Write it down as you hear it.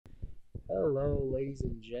Hello, ladies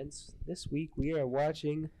and gents. This week we are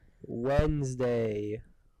watching Wednesday,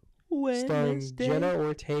 starring Jenna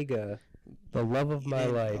Ortega, the love of my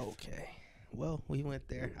life. Okay. Well, we went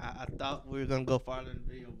there. I thought we were gonna go farther in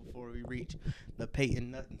the video before we reach the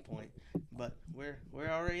Peyton nothing point, but we're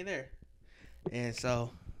already there. And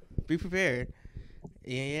so, be prepared.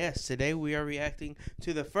 Yes, today we are reacting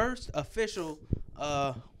to the first official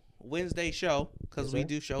Wednesday show because we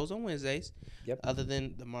do shows on Wednesdays. Yep. Other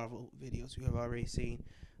than the Marvel videos we have already seen.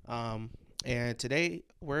 And today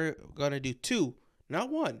we're gonna do two,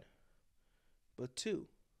 not one, but two.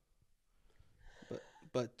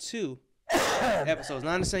 But two episodes,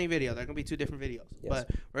 not in the same video. They're gonna be two different videos. Yes.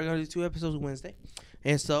 But we're gonna do 2 episodes Wednesday.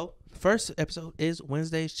 And so, first episode is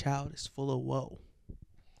Wednesday's Child is Full of Woe.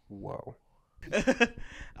 Whoa.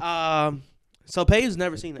 So Paige's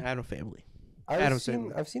never seen the Addams Family. I've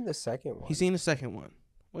seen the second one. He's seen the second one,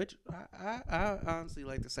 which I honestly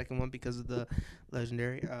like the second one because of the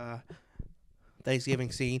legendary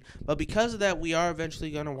Thanksgiving scene. But because of that, we are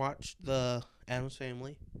eventually gonna watch the Addams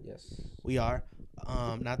Family. Yes. We are.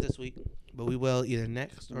 Not this week, but we will either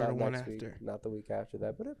next or not the one next after. Week, not the week after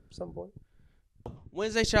that, but at some point.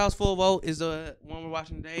 Wednesday Child's Full of Woe is the one we're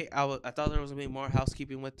watching today. I thought there was gonna be more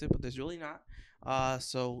housekeeping with it, but there's really not.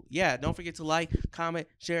 So yeah, don't forget to like, comment,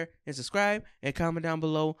 share, and subscribe, and comment down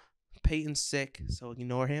below. Peyton's sick, so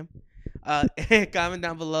ignore him. Comment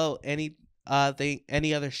down below any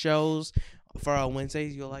other shows for our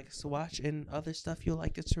Wednesdays you'll like us to watch, and other stuff you'll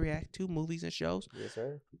like us to react to, movies and shows. Yes,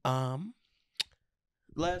 sir.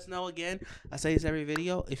 Let us know again. I say this every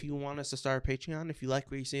video. If you want us to start a Patreon, if you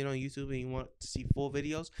like what you're seeing on YouTube and you want to see full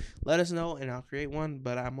videos, let us know and I'll create one.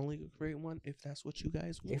 But I'm only going to create one if that's what you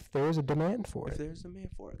guys want. If there's a demand for it. If there's a demand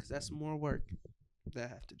for it. Because that's more work that I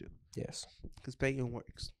have to do. Yes. Because Peyton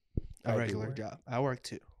works a regular job. I work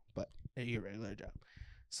too, but a regular job.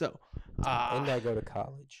 So. And I go to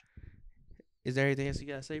college. Is there anything else you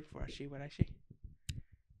got to say before I see what I see?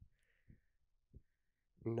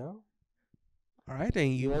 No. All right,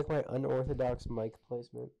 then you like my unorthodox mic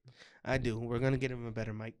placement? I do. We're gonna get him a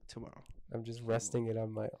better mic tomorrow. I'm just resting it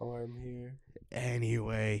on my arm here.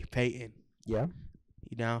 Anyway, Peyton. Yeah.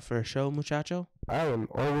 You down for a show, muchacho? I am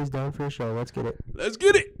always down for a show. Let's get it. Let's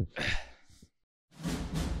get it.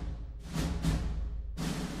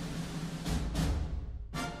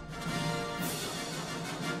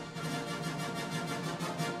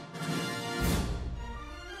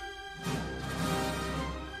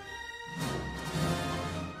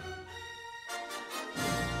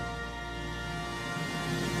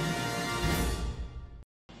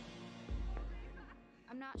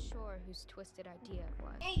 Not sure whose twisted idea it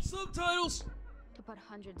was. Oh, subtitles! To put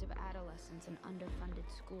hundreds of adolescents in underfunded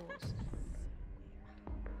schools.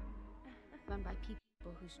 Run by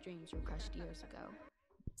people whose dreams were crushed years ago.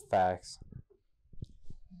 Facts.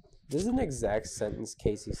 This is an exact sentence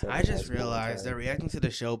Casey said. I just realized that reacting to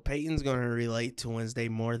the show, Peyton's going to relate to Wednesday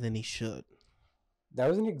more than he should. That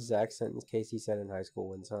was an exact sentence Casey said in high school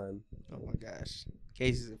one time. Oh my gosh.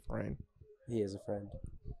 Casey's a friend. He is a friend.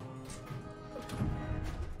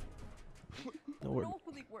 No,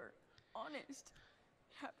 we were honest.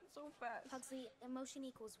 It happened so fast. Pugsley, emotion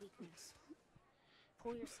equals weakness.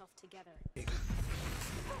 Pull yourself together. Did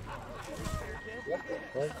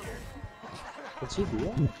she do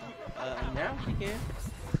that? Now she can.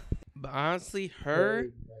 But honestly, her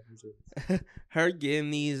getting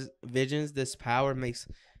these visions, this power makes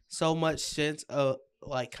so much sense of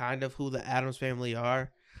like kind of who the Addams Family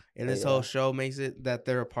are. And this whole show makes it that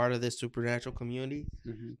they're a part of this supernatural community.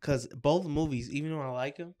 Because both movies, even though I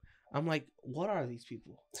like them, I'm like, what are these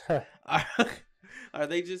people? Are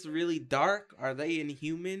they just really dark? Are they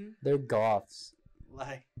inhuman? They're goths.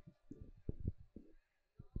 Like,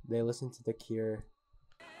 they listen to The Cure.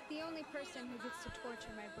 The only person who gets to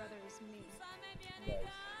torture my brother is me.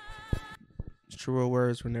 Nice. Truer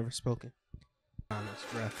words were never spoken.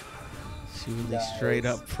 Honest, bro. She really straight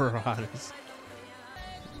up piranhas.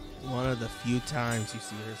 One of the few times you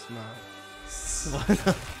see her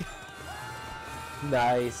smile.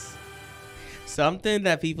 Nice. Something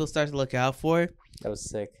that people start to look out for. That was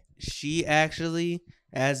sick. She actually,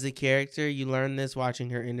 as the character, you learn this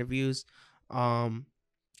watching her interviews,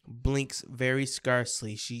 blinks very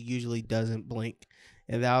scarcely. She usually doesn't blink.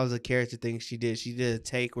 And that was a character thing she did. She did a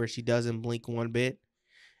take where she doesn't blink one bit.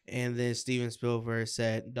 And then Steven Spielberg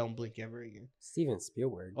said, don't blink ever again. Steven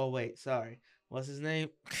Spielberg? Oh, wait, sorry. What's his name?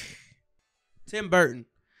 Tim Burton.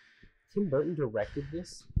 Tim Burton directed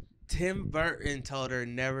this? Tim Burton told her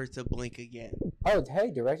never to blink again. Oh,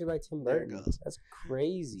 hey, directed by Tim Burton. There it goes. That's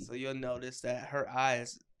crazy. So you'll notice that her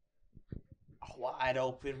eyes are wide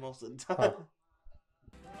open most of the time.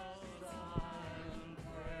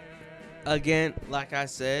 Again, like I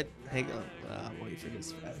said, hang on. I'll wait for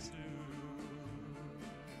this fast.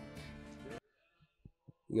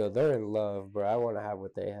 Yo, they're in love, bro. I want to have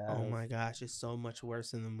what they have. Oh my gosh, it's so much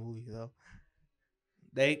worse in the movie though.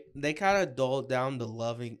 They kind of dulled down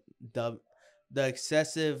the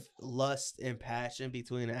excessive lust and passion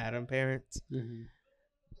between the Adam parents. Mm-hmm.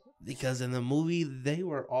 Because in the movie, they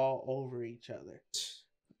were all over each other.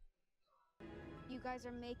 You guys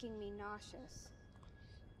are making me nauseous.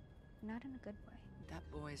 Not in a good way. That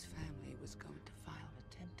boy's family was going to file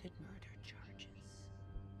attempted murder charges.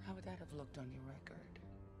 How would that have looked on your record?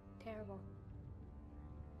 Terrible.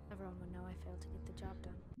 Everyone would know I failed to get the job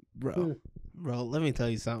Bro, done. bro, let me tell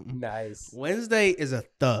you something. Nice. Wednesday is a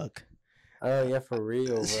thug. Oh, yeah, for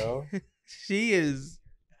real, bro. She is.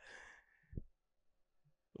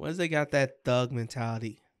 Wednesday got that thug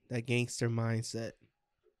mentality, that gangster mindset.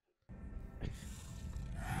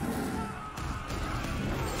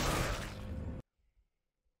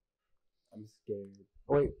 I'm scared.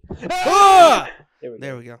 Wait. Ah! There we go.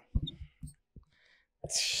 There we go. At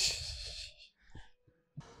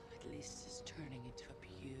least it's turning into a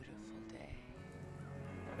beautiful day.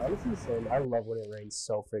 Honestly, same. I love when it rains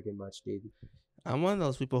so freaking much, dude. I'm one of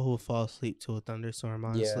those people who will fall asleep to a thunderstorm,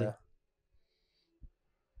 honestly. Yeah.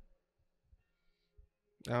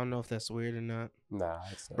 I don't know if that's weird or not. Nah,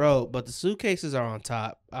 it's not. Bro, but the suitcases are on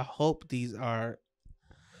top. I hope these are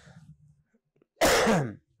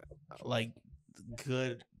like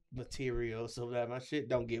good material so that my shit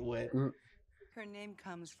don't get wet. Her name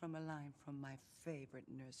comes from a line from my favorite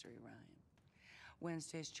nursery rhyme.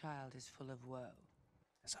 Wednesday's child is full of woe.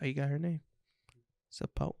 That's how you got her name. It's a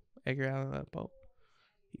Poe. Edgar Allan Poe.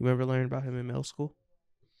 You remember learning about him in middle school?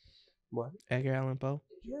 What? Edgar Allan Poe.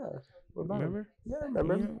 Yeah. What about Remember? him? Yeah, I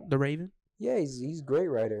remember. Yeah, the Raven. Yeah, he's a great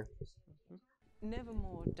writer.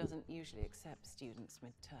 Nevermore doesn't usually accept students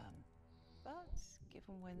midterm. But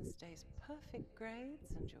given Wednesday's perfect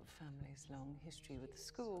grades and your family's long history with the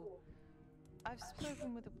school, I've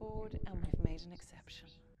spoken with the board and we've made an exception.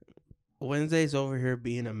 Wednesday's over here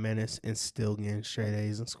being a menace and still getting straight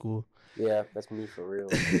A's in school. Yeah, that's me for real.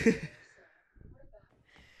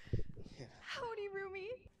 Howdy, roomie.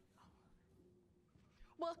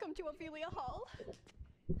 Welcome to Ophelia Hall.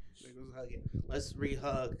 Let's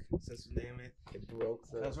re-hug since damn it. It broke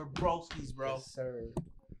the... That's for broskies, bro. Yes, sir.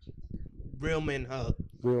 Real men hug.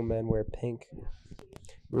 Real men wear pink.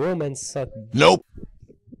 Real men suck. Nope.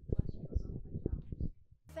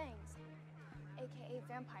 Fangs, aka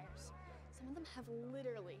vampires. Some of them have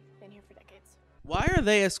literally been here for decades. Why are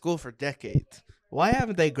they at school for decades? Why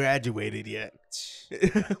haven't they graduated yet?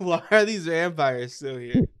 Why are these vampires still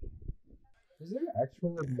here? Is there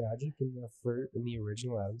actual magic in the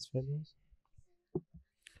original Addams Family?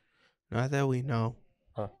 Not that we know.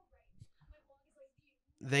 Huh.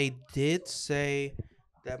 They did say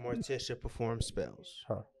that Morticia performed spells.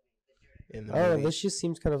 Huh. In the Oh, movie. this just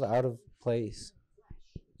seems kind of out of place.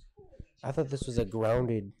 I thought this was a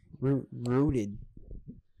grounded, rooted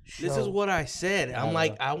show. This is what I said. I'm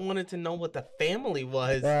like, know. I wanted to know what the family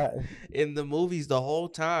was Uh, in the movies the whole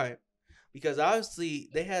time. Because obviously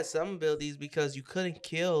they had some abilities because you couldn't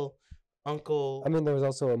kill Uncle. I mean, there was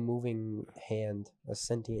also a moving hand, a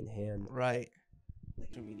sentient hand. Right. Look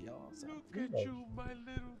at you, my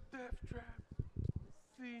little death trap.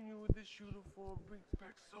 Seeing you in this uniform brings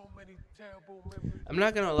back so many terrible memories. I'm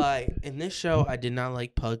not gonna lie. In this show, I did not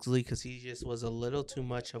like Pugsley because he just was a little too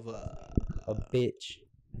much of a bitch.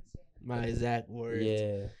 My exact words.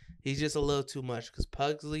 Yeah. He's just a little too much because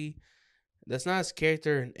Pugsley, that's not his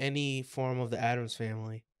character in any form of the Addams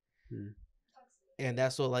family. And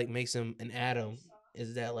that's what like makes him an Adam,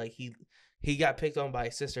 is that like he got picked on by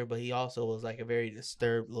his sister, but he also was like a very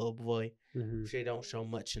disturbed little boy. Which they don't show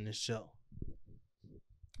much in this show.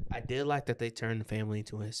 I did like that they turned the family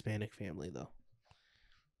into a Hispanic family, though.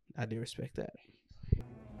 I do respect that.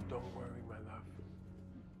 Don't worry, my love.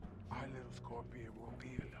 Our little scorpion won't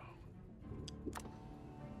be alone.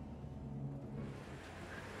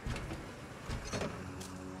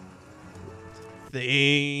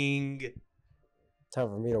 Thing. Time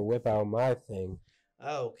for me to whip out my thing.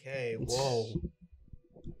 Okay, whoa.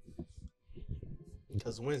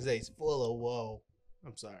 Because Wednesday's full of whoa.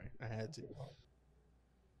 I'm sorry, I had to.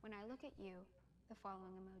 When I look at you, the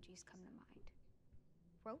following emojis come to mind.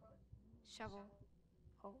 Rope, shovel,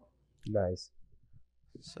 hole. Nice.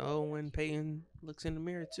 So when Peyton looks in the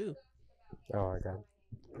mirror too. Oh my god.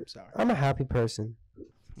 I'm sorry. I'm a happy person.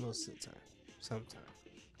 Most of the time. Sometimes.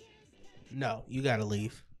 No, you gotta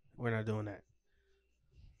leave. We're not doing that.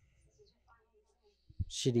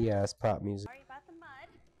 Shitty ass pop music. Sorry about the mud.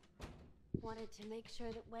 Wanted to make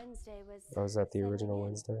sure that Wednesday was. Oh, is that the original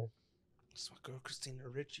Wednesday? It's my girl Christina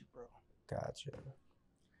Ricci, bro. Gotcha.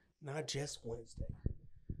 Not just Wednesday.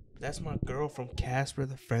 That's my girl from Casper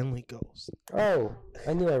the Friendly Ghost. Oh,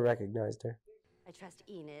 I knew I recognized her. I trust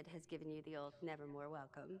Enid has given you the old nevermore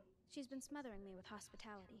welcome. She's been smothering me with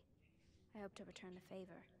hospitality. I hope to return the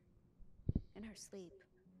favor. In her sleep.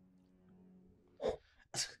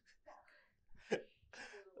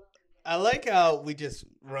 I like how we just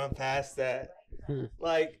run past that.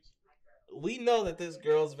 Like, we know that this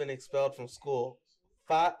girl's been expelled from school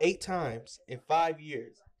 8 times in 5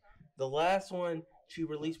 years. The last one, she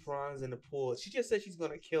released piranhas in the pool. She just said she's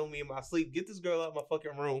gonna kill me in my sleep. Get this girl out of my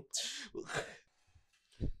fucking room.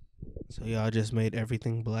 So y'all just made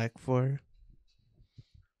everything black for her?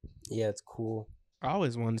 Yeah, it's cool. I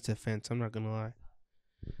always wanted to fence, I'm not gonna lie.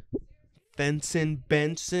 Fencing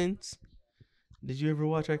Benson's? Did you ever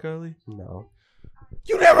watch iCarly? No.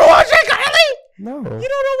 You never watched iCarly? No. You don't know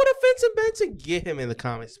what a Fencing Benson? Get him in the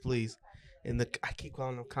comments, please. I keep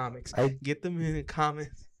calling them comics. Get them in the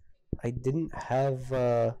comments. I didn't have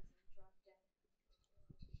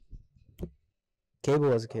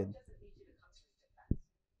cable as a kid.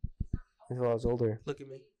 Until I was older. Look at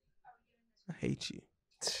me. I hate you.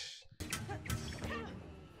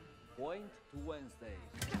 Point to Wednesday.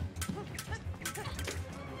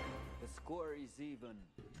 The score is even.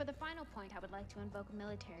 For the final point, I would like to invoke a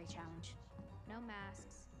military challenge. No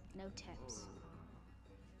masks, no tips.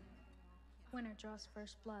 Winner draws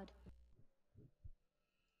first blood.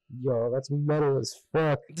 Yo, that's metal as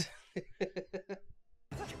fuck.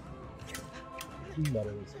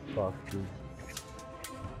 Metal as fuck, dude.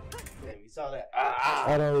 Damn, you saw that?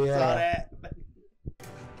 Oh, yeah. Saw that?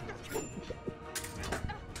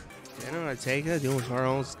 Jenna Ortega doing her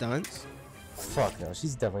own stunts? Fuck no,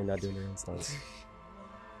 she's definitely not doing her own stunts.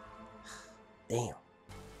 Damn.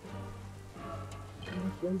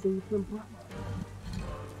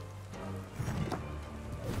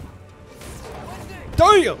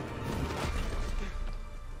 Damn!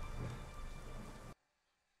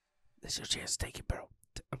 That's your chance. Take it, bro.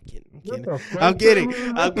 I'm kidding.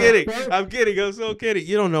 I'm so kidding.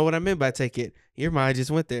 You don't know what I meant by take it. Your mind just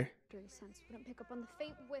went there. Dirty sense wouldn't pick up on the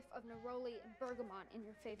faint whiff of neroli and bergamot in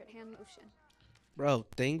your favorite hand lotion. Bro,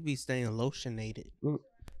 Thing be staying lotionated.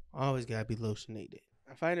 Always gotta be lotionated.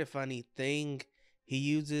 I find it funny. Thing, he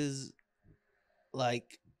uses,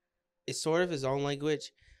 like, it's sort of his own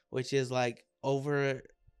language, which is like over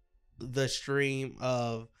the stream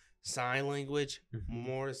of sign language,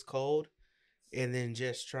 Morse code, and then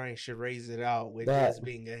just trying to raise it out with just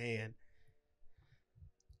being a hand.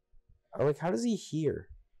 Like, how does he hear?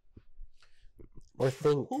 Or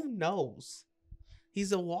think? Who knows?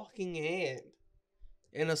 He's a walking hand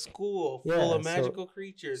in a school full of magical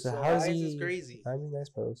creatures. So how is this crazy? I mean, I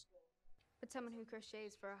suppose. But someone who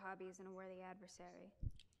crochets for a hobby isn't a worthy adversary.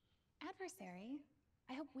 Adversary?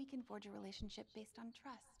 I hope we can forge a relationship based on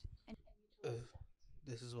trust. And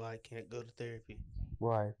this is why I can't go to therapy.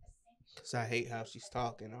 Why? Because I hate how she's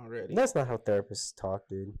talking already. That's not how therapists talk,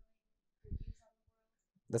 dude.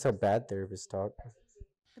 That's how bad therapists talk.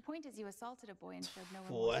 The point is you assaulted a boy and showed no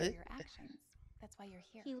remorse for your actions. That's why you're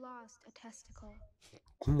here. He lost a testicle.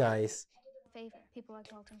 Nice. Favor. People like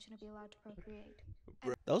Dalton shouldn't be allowed to procreate.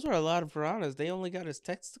 Those were a lot of piranhas. They only got his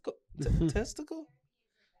testicle? Testicle?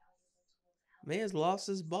 Man's lost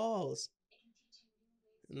his balls.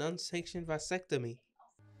 An unsanctioned vasectomy.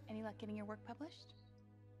 Any luck getting your work published?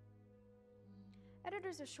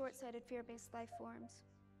 Editors are short-sighted, fear-based life forms.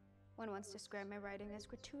 One once described my writing as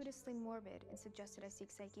gratuitously morbid and suggested I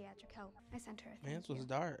seek psychiatric help. I sent her a thank Man's you. was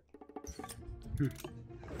dark.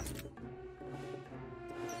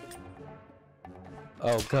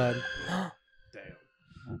 Oh, God.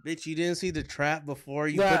 Damn. Bitch, you didn't see the trap before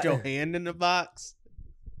you put your hand in the box?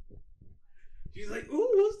 She's like, ooh,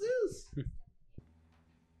 what's this?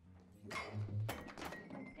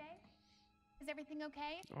 Wednesday? Is everything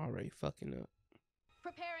okay? Already fucking up.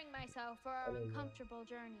 Preparing myself for our uncomfortable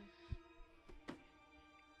journey.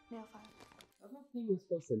 Nail file. I don't think he was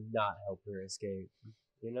supposed to not help her escape,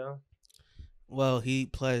 you know? Well, he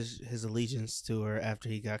pledged his allegiance to her after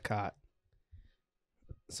he got caught.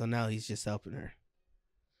 So now he's just helping her.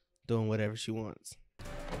 Doing whatever she wants.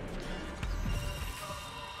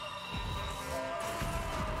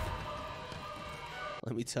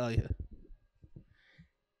 Let me tell you.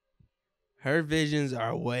 Her visions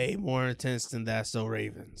are way more intense than That's So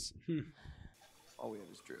Raven's. All we have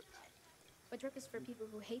is drip. But drip is for people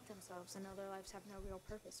who hate themselves and know their lives have no real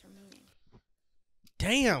purpose or meaning.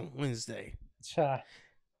 Damn, Wednesday.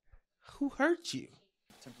 Who hurt you?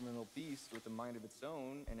 Temperamental beast with a mind of its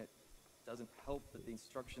own, and it doesn't help that the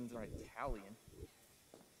instructions are Italian.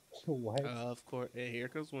 What? Of course. Hey, here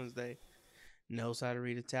comes Wednesday. knows how to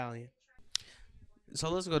read Italian. So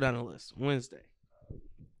let's go down the list. Wednesday.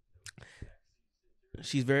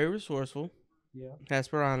 She's very resourceful. Yeah. Has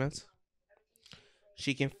piranhas.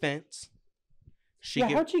 She can fence.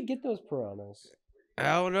 How'd she get those piranhas? I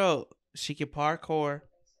don't know. She can parkour.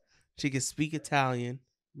 She can speak Italian.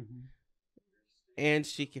 Mm-hmm. And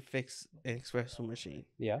she can fix an espresso machine.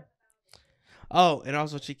 Yeah. Oh, and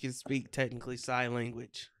also she can speak technically sign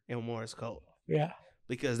language in Morse code. Yeah.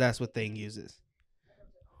 Because that's what Thing uses.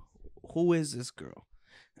 Who is this girl?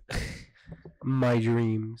 My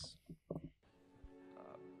dreams.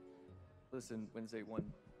 Listen, Wednesday,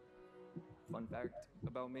 one fun fact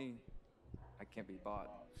about me. I can't be bought.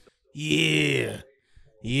 Yeah.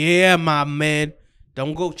 Yeah, my man.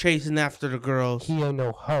 Don't go chasing after the girls. He ain't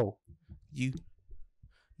no hoe.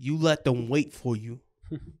 You let them wait for you.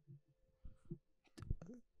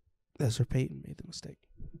 That's where Peyton made the mistake.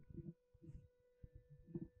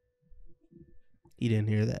 He didn't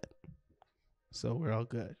hear that. So we're all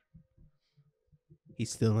good. He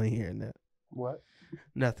still ain't hearing that. What?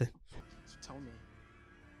 Nothing. So tell me,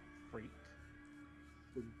 freak,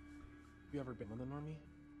 you ever been with an army?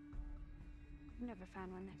 I've never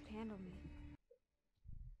found one that could handle me.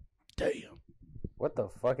 Damn. What the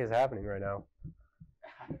fuck is happening right now?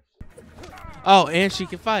 Oh, and she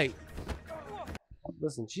can fight.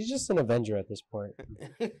 Listen, she's just an Avenger at this point.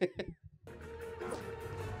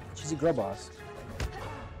 She's a girl boss.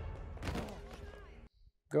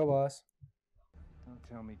 Girl boss. Don't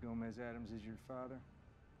tell me Gomez Adams is your father.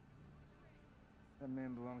 That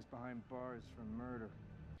man belongs behind bars for murder.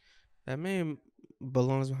 That man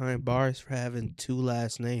belongs behind bars for having 2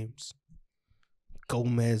 last names.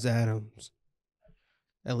 Gomez Adams.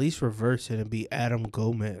 At least reverse it and be Adam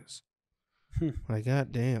Gomez. Like,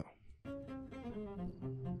 goddamn.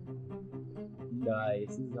 Nice.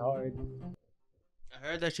 This is hard. I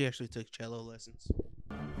heard that she actually took cello lessons.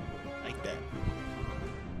 Like that.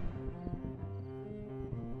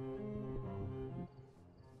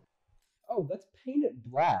 Oh, that's Painted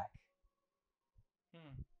Black.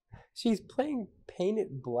 She's playing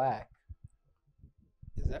Painted Black.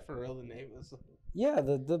 Is that for real the name of the song? Yeah,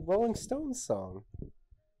 the Rolling Stones song.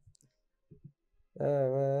 I had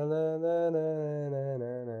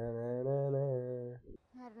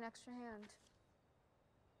an extra hand.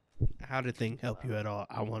 How did Thing help you at all?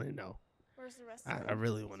 I want to know. Where's the rest I of it?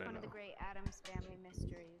 really want to It's know. one of the great Addams Family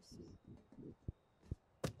mysteries.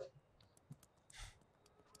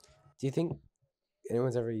 Do you think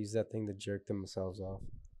anyone's ever used that thing to jerk themselves off?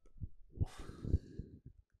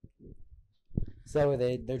 So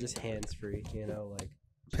they're just hands free, you know, like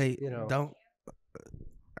Don't.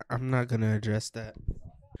 I'm not gonna address that.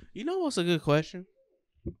 You know what's a good question?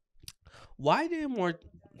 Why did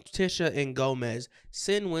Morticia and Gomez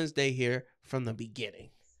send Wednesday here from the beginning?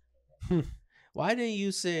 Why didn't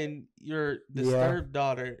you send your disturbed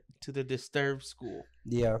daughter to the disturbed school?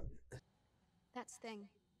 Yeah. That's Thing.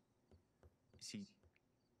 Is he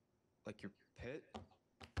like your pet?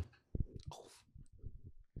 Oh.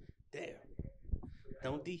 Damn.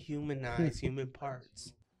 Don't dehumanize human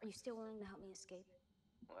parts. Are you still willing to help me escape?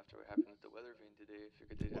 Well, after what happened with the weather vane today, I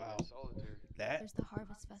figured they'd have me in solitaire. There's the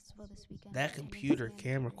Harvest Festival this weekend. That computer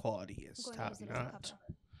camera quality is I'm going to top use it as a notch. cover.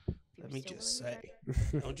 Let me just say.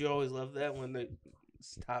 Don't you always love that when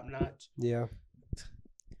it's top notch? Yeah.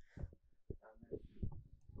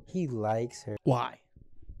 He likes her. Why?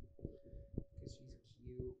 Because she's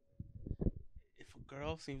cute. If a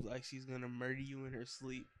girl seems like she's gonna murder you in her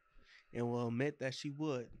sleep and will admit that she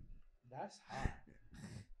would. That's hot.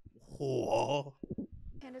 Whoa.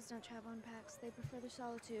 Pandas don't travel in packs. They prefer their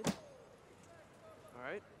solitude. All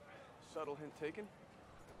right. Subtle hint taken.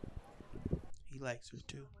 He likes her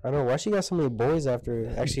too. I don't know why she got so many boys after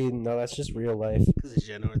her. Actually, no, that's just real life. Because it's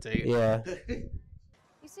Jenna Ortega. Yeah.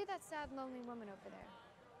 You see that sad, lonely woman over there?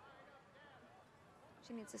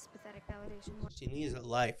 She needs this pathetic validation. She needs a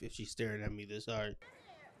life if she's staring at me this hard.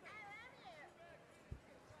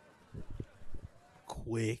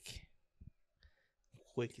 Quick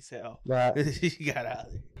as hell. She got out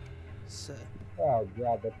of there. So, oh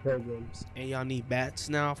god, the Pilgrims. And y'all need bats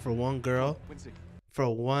now for one girl. For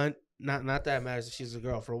one, not that matters if she's a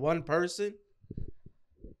girl. For one person,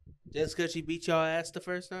 just because she beat y'all ass the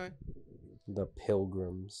first time. The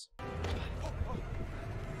Pilgrims.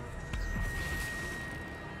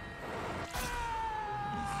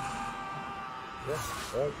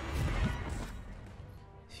 What?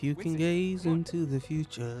 If you can gaze into the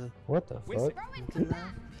future. What the fuck?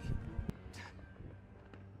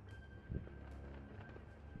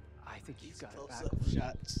 I think he's got it back. Close-up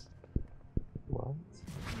shots. What?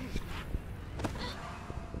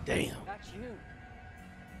 Damn. That's you.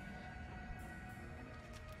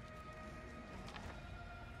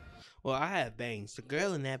 Well, I have bangs. The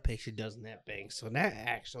girl in that picture doesn't have bangs, so that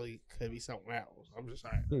actually could be something else. I'm just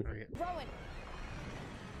sorry. Rowan.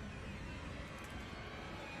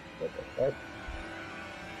 What the fuck?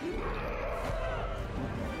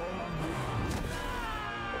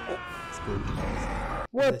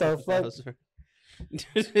 What the fuck?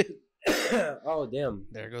 Oh, damn.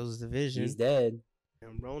 There goes the Vision. He's dead.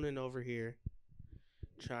 And Ronan over here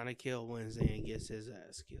trying to kill Wednesday and gets his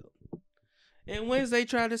ass killed. And Wednesday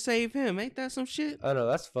tried to save him. Ain't that some shit? I know,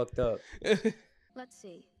 that's fucked up. Let's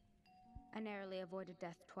see. I narrowly avoided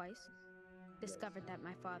death twice. Discovered that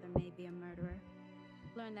my father may be a murderer.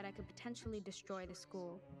 Learned that I could potentially destroy the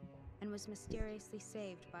school. And was mysteriously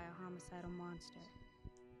saved by a homicidal monster.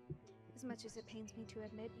 As much as it pains me to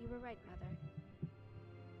admit, you were right, Mother.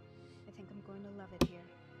 I think I'm going to love it here.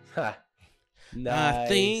 Ha. Nice. I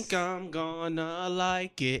think I'm gonna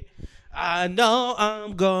like it. I know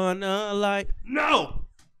I'm gonna like. No!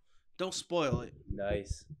 Don't spoil it.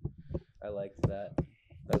 Nice. I liked that.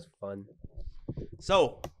 That was fun.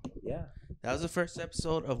 So, yeah. That was the first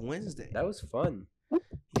episode of Wednesday. That was fun.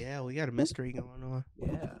 Yeah, we got a mystery going on.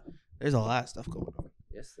 Yeah. There's a lot of stuff going on.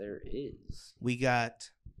 Yes, there is. We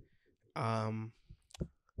got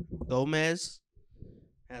Gomez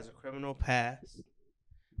has a criminal past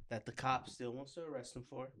that the cop still wants to arrest him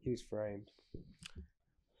for. He was framed.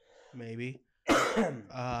 Maybe.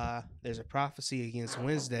 There's a prophecy against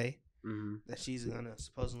Wednesday that she's gonna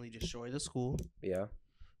supposedly destroy the school. Yeah.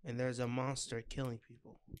 And there's a monster killing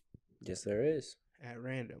people. Yes, there is. At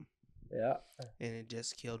random. Yeah. And it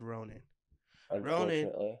just killed Ronan. Unfortunately.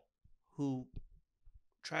 Ronan, who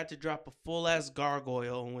tried to drop a full ass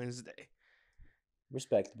gargoyle on Wednesday.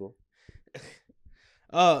 Respectable.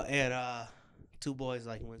 Oh, and two boys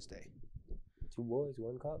like Wednesday. Two boys,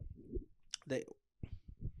 one cop. They.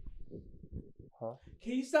 Huh?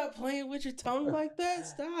 Can you stop playing with your tongue like that?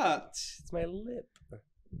 Stop. It's my lip.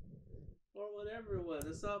 Or whatever it was.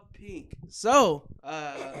 It's all pink. So,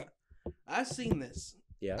 I've seen this.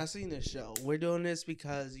 Yeah. I've seen this show. We're doing this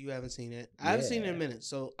because you haven't seen it. I haven't seen it in a minute.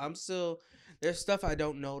 So, I'm still... There's stuff I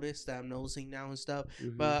don't notice that I'm noticing now and stuff.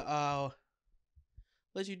 But,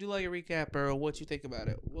 let you do like a recap or what you think about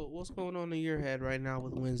it. What's going on in your head right now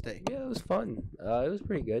with Wednesday? Yeah, it was fun. It was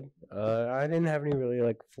pretty good. I didn't have any really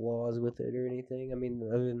like flaws with it or anything. I mean,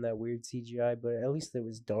 other than that weird CGI, but at least it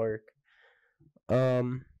was dark. Yeah,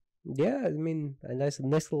 I mean, a nice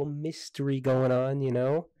little mystery going on, you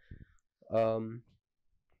know. What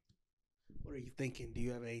are you thinking? Do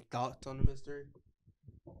you have any thoughts on the mystery?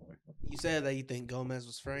 You said that you think Gomez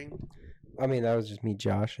was framed. I mean, that was just me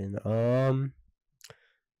joshing.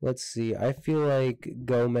 Let's see. I feel like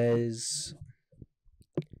Gomez,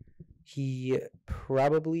 he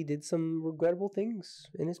probably did some regrettable things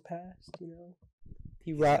in his past, you know.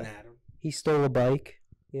 He stole a bike,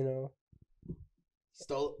 you know.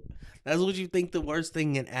 Stole. That's what you think the worst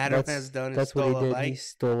thing an Adam has done is stole a bike? He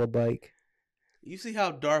stole a bike. You see how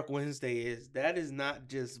dark Wednesday is? That is not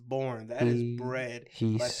just born. That is bred by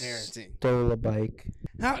parenting. Stole a bike.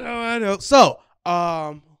 I know. So,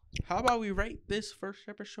 how about we rate this first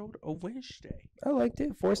episode of Wednesday? I liked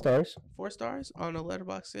it. 4 stars. 4 stars on a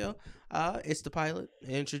Letterboxd scale. It's the pilot. It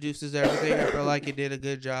introduces everything. I feel like it did a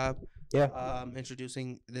good job. Yeah.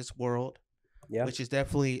 Introducing this world. Yeah. Which is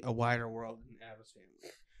definitely a wider world than Adam's family.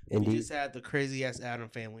 Indeed. We just had the crazy ass Adam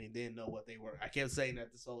family and didn't know what they were. I kept saying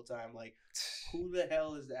that this whole time. Like, who the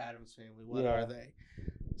hell is the Adams family? What are they?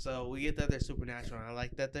 So we get that they're supernatural. I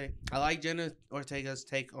like that I like Jenna Ortega's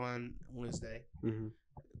take on Wednesday. Mm-hmm.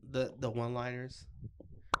 The one-liners.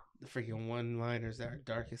 The freaking one-liners that are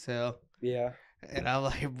dark as hell. Yeah. And I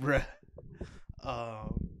like, bruh.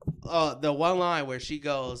 The one line where she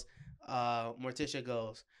goes, Morticia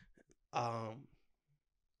goes,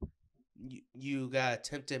 you got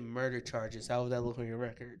attempted murder charges. How would that look on your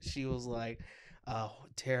record? She was like, oh,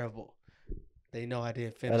 terrible. They know I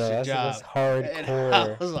didn't finish the job. That's hardcore. And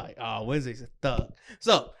I was like, oh, Wednesday's a thug.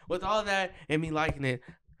 So, with all that and me liking it,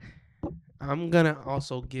 I'm going to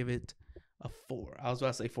also give it a 4. I was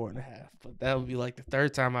about to say 4.5, but that would be like the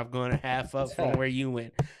third time I've gone a half up from where you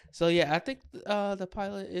went. So, yeah, I think the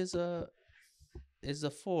pilot is a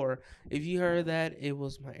 4. If you heard that, it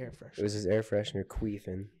was my air freshener. It was his air freshener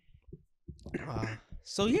queefing.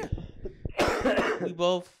 So, yeah. We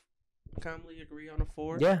both commonly agree on a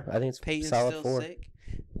 4. Yeah, I think it's Peyton's solid still 4. sick.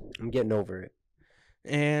 I'm getting over it.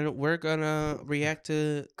 And we're gonna react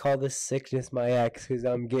to... Call this sickness my ex, because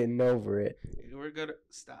I'm getting over it. We're gonna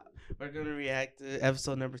react to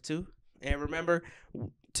episode number 2. And remember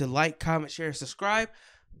to like, comment, share, subscribe.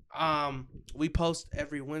 We post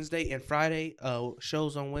every Wednesday and Friday.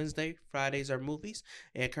 Shows on Wednesday. Fridays are movies,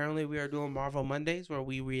 and currently we are doing Marvel Mondays where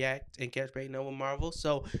we react and catch bait with Marvel.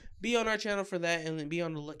 So be on our channel for that, and then be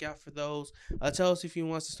on the lookout for those. Tell us if you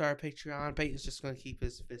want to start a Patreon. Peyton's just gonna keep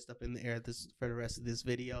his fist up in the air this for the rest of this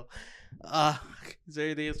video. Is there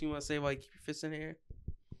anything else you want to say while you keep your fist in the air?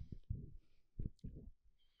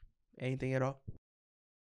 Anything at all?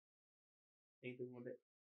 Anything one bit?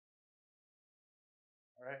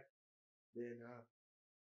 All right. Then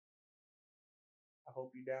I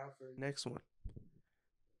hope you down for the next one.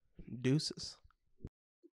 Deuces.